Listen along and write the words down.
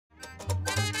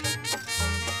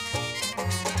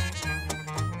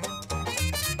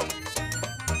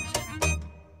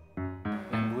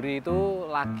hari itu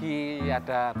lagi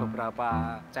ada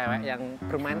beberapa cewek yang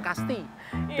bermain kasti,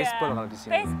 baseball kalau di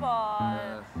sini.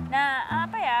 Baseball. Nah,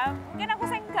 apa ya? Mungkin aku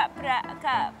nggak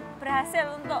berhasil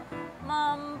untuk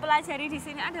mempelajari di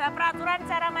sini adalah peraturan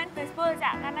cara main baseball,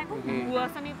 Cak. Karena aku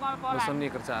bosen nih pol-polan. Bosen nih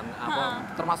kerjaan apa?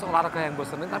 Termasuk olahraga yang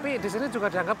bosenin. Tapi di sini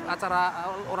juga dianggap acara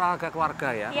olahraga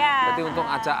keluarga ya. Jadi untuk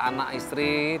ajak anak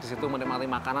istri di situ menikmati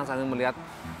makanan sambil melihat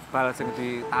bal yang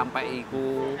ditampek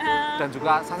iku dan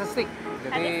juga statistik.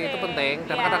 Jadi itu penting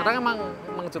dan kadang-kadang emang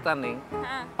mengejutkan nih.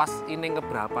 Pas inning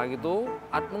keberapa gitu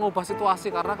mengubah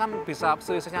situasi karena kan bisa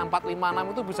selisihnya 4, 5,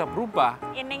 6 itu bisa berubah.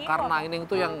 Karena inning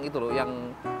itu yang itu loh yang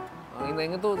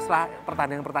inning itu setelah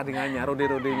pertandingannya,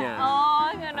 ronde-rondenya. Oh,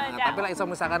 ngono ya. Tapi lah iso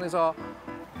misalkan iso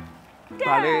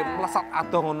balik melesat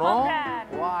adong ngono.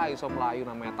 Wah, iso melayu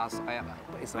namanya tas kayak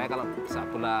istilahnya kalau bisa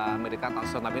bola Amerika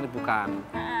touchdown tapi ini bukan.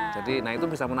 Jadi nah itu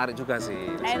bisa menarik juga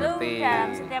sih. Nah itu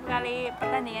dalam setiap kali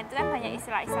pertandingan itu kan banyak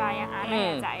istilah-istilah yang aneh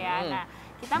ya, Cak ya. Nah,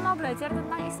 kita mau belajar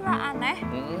tentang istilah aneh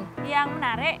yang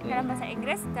menarik dalam bahasa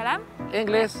Inggris dalam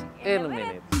English in a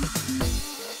Minute.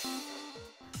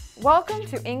 Welcome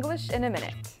to English in a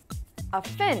Minute. A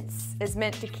fence is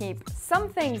meant to keep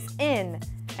some things in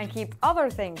and keep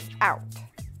other things out.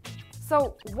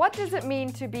 So, what does it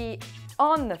mean to be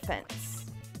on the fence?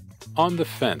 On the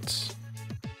fence.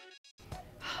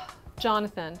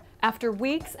 Jonathan, after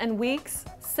weeks and weeks,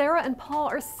 Sarah and Paul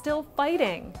are still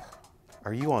fighting.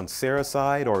 Are you on Sarah's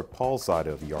side or Paul's side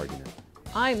of the argument?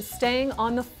 I'm staying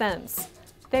on the fence.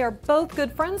 They are both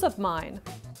good friends of mine.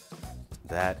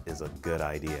 That is a good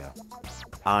idea.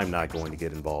 I'm not going to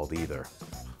get involved either.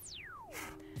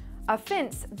 A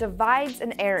fence divides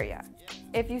an area.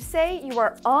 If you say you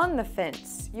are on the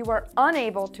fence, you are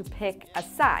unable to pick a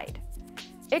side.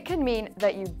 It can mean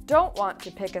that you don't want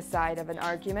to pick a side of an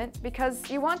argument because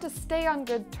you want to stay on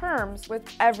good terms with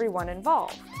everyone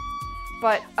involved.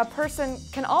 But a person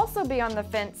can also be on the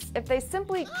fence if they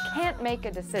simply can't make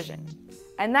a decision.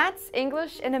 And that's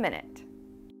English in a Minute.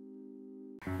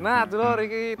 Nah, dulur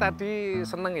iki tadi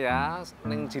seneng ya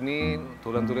ning jini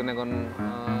dolan-dolan nang kon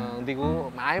ndi ku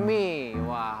Miami.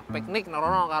 Wah, piknik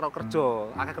nerono karo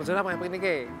kerja. Akeh kerjane apa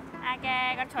piknike?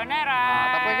 Akeh kerjane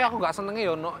ra. Tapi iki aku gak senenge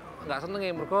ya, gak senenge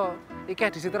mergo iki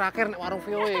edisi terakhir nek warung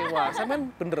VOA. Wah,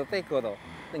 sampean bener tega to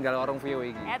tinggal warung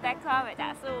VOA iki. Tega ambek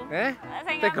Cak Su.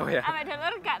 Tega ya? Ambek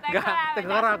dulur gak tega. Gak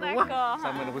tega ora aku. Wah,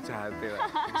 sampean aku jahat ya.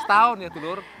 Setahun ya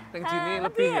dulur ning jini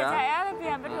lebih ya. Lebih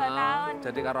hampir 2 tahun.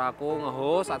 Jadi karo aku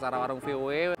nge-host acara warung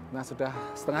VOA. Nah, sudah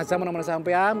setengah jam menemani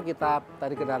sampean. Kita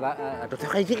tadi kendala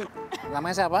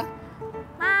namanya siapa?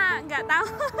 Nggak tahu.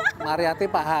 Mariati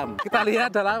paham. Kita lihat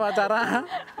dalam acara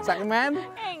segmen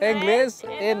English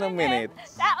in a Minute.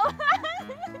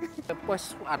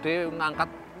 Pues ada ngangkat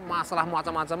masalah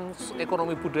macam-macam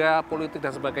ekonomi budaya, politik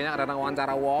dan sebagainya. Ada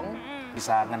wawancara wong,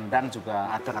 bisa ngendang juga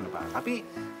ada kan Pak. Tapi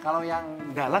kalau yang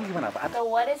dalang gimana Pak? So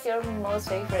what is your most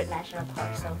favorite national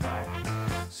park so far?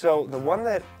 So the one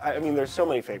that I mean, there's so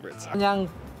many favorites.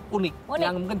 Yang unik,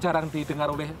 yang mungkin jarang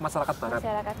didengar oleh masyarakat barat.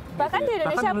 Bahkan di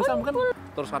Indonesia pun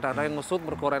terus kadang-kadang yang ngesut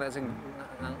berkorek sing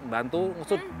bantu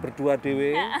ngesut berdua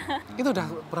dewe. Itu udah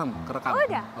pernah kerekam? Oh,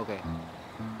 udah. Oke.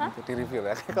 Itu di review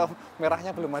ya. Kalau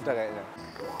merahnya belum ada kayaknya.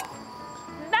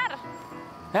 Bentar.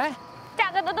 Cak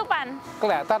ketutupan.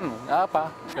 Kelihatan apa?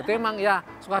 Jadi emang ya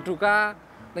suka duka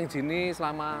ning jini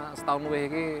selama setahun weh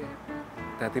iki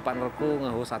dadi partnerku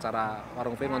nge-host acara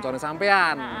warung VOA ngoncone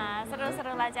sampean.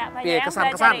 Seru-seru lah Cak. Banyak yang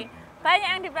kesan-kesan. Banyak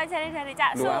yang dipelajari dari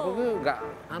Cak Su. Loh, aku tuh enggak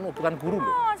bukan guru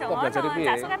loh. Kok belajar piye?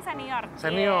 Cak Su kan senior.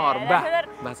 Senior, Mbah senior.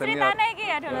 Ceritanya iki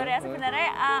ya dulur ya sebenarnya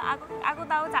aku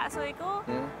tahu Cak Su iku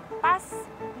pas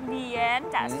biyen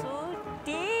Cak Su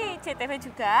di CTV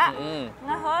juga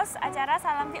nge-host acara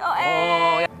Salam VOA.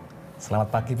 Oh, ya.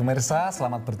 Selamat pagi pemirsa,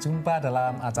 selamat berjumpa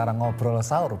dalam acara Ngobrol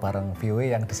Sahur bareng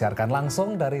VOA yang disiarkan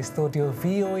langsung dari studio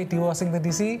VOA di Washington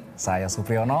DC. Saya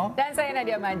Supriyono. Dan saya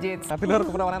Nadia Majid. Tapi lur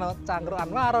kepenawanan cangkruan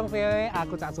warung VOA,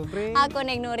 aku Cak Supri. Aku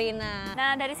Neng Nurina.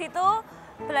 Nah dari situ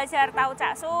belajar tahu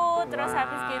Cak Su, terus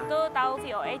habis gitu tahu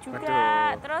VOA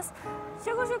juga. Terus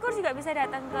syukur-syukur juga bisa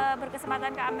datang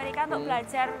berkesempatan ke Amerika untuk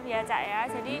belajar ya Cak ya.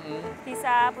 Jadi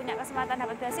bisa punya kesempatan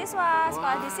dapat beasiswa,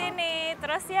 sekolah di sini.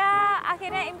 Terus ya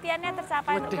akhirnya impiannya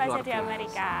tercapai untuk belajar di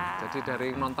Amerika. Jadi dari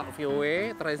nonton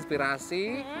VOA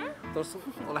terinspirasi, terus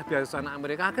oleh beasiswa anak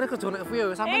Amerika, akhirnya kerja nek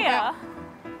VOA sampai kayak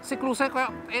siklusnya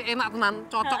kayak enak tenan,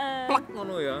 cocok plek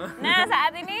ngono ya. Nah saat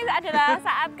ini adalah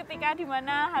saat ketika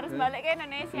dimana harus balik ke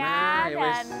Indonesia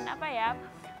dan apa ya,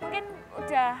 mungkin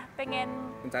udah pengen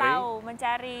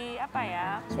mencari apa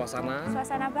ya,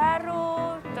 suasana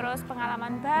baru, terus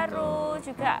pengalaman baru,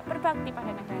 juga berbakti pada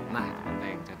negara. Nah itu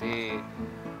penting. Jadi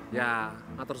Ya,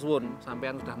 matur suwun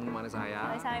sampean sudah menemani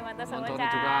saya. Sami matur suwun, Nonton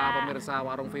Cak. juga pemirsa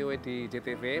Warung VOA di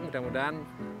JTV. Mudah-mudahan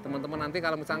teman-teman nanti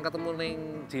kalau misalnya ketemu ning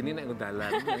Jini nek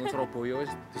dalan ning Surabaya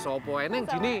wis disopo ae ning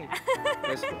Jini.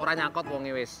 Wis ora nyakot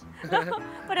wonge wis.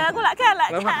 Padahal aku lak galak,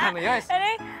 Lah Cak. makane ya wis.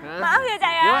 Jadi, maaf ya,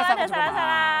 Cak ya, Ya wis ada aku juga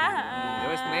salah-salah. maaf. Ya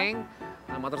wis ning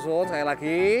matur suwun sekali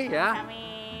lagi ya. Sami.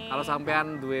 Kalau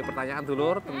sampean duwe pertanyaan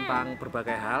dulur tentang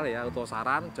berbagai hal ya atau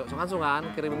saran, jok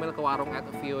sungan-sungan kirim email ke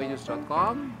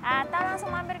warung@voanews.com Atau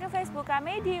langsung mampir ke Facebook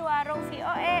kami di Warung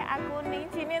VOA. Aku ning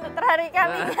sini untuk terakhir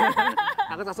kali.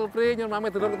 Aku Cak Supri, nyuwun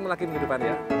pamit dulur ketemu lagi minggu depan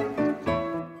ya.